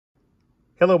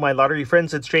Hello, my lottery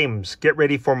friends, it's James. Get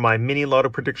ready for my mini lotto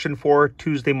prediction for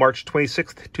Tuesday, March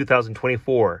 26th,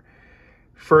 2024.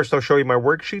 First, I'll show you my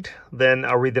worksheet, then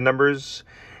I'll read the numbers,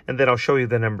 and then I'll show you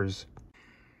the numbers.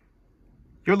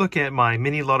 You're looking at my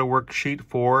mini lotto worksheet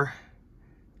for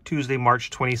Tuesday, March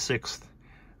 26th.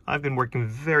 I've been working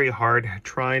very hard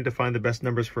trying to find the best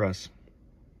numbers for us.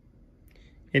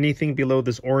 Anything below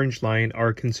this orange line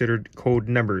are considered code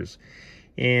numbers,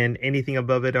 and anything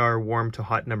above it are warm to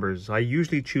hot numbers. I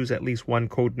usually choose at least one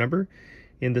code number.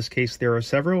 In this case, there are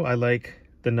several. I like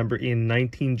the number in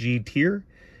 19G tier,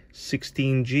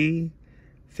 16G,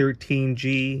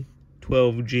 13G,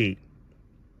 12G.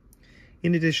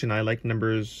 In addition, I like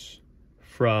numbers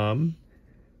from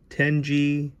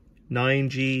 10G,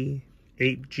 9G,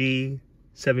 8G,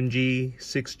 7G,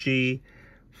 6G,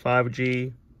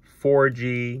 5G,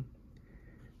 4G,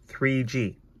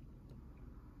 3G.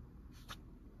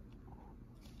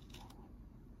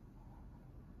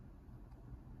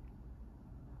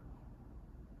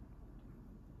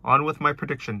 On with my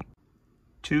prediction.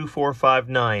 2, 4, 5,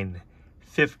 9,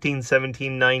 15,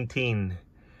 17, 19,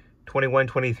 21,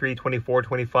 23, 24,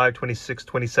 25, 26,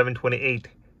 27, 28,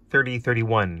 30,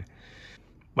 31.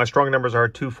 My strong numbers are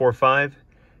 2, 4, 5,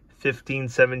 15,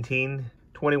 17,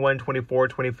 21, 24,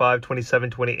 25, 27,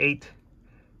 28,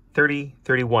 30,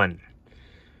 31.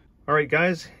 All right,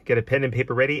 guys, get a pen and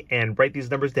paper ready and write these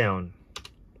numbers down.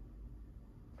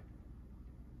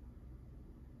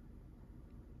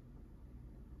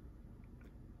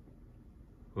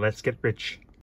 Let's get rich.